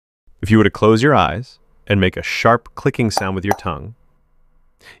If you were to close your eyes and make a sharp clicking sound with your tongue,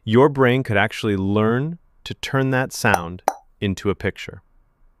 your brain could actually learn to turn that sound into a picture.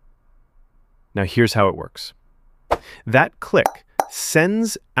 Now here's how it works. That click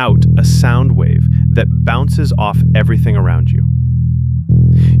sends out a sound wave that bounces off everything around you.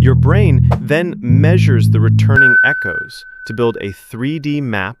 Your brain then measures the returning echoes to build a 3D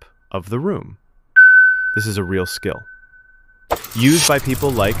map of the room. This is a real skill, used by people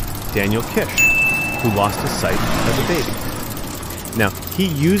like Daniel Kish, who lost his sight as a baby. Now, he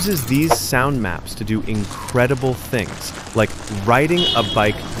uses these sound maps to do incredible things, like riding a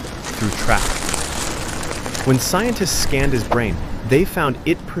bike through traffic. When scientists scanned his brain, they found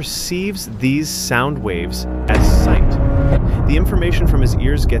it perceives these sound waves as sight. The information from his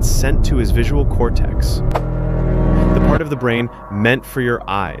ears gets sent to his visual cortex, the part of the brain meant for your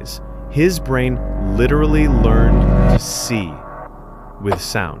eyes. His brain literally learned to see with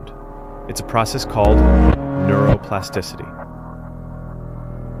sound. It's a process called neuroplasticity.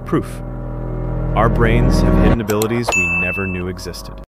 Proof. Our brains have hidden abilities we never knew existed.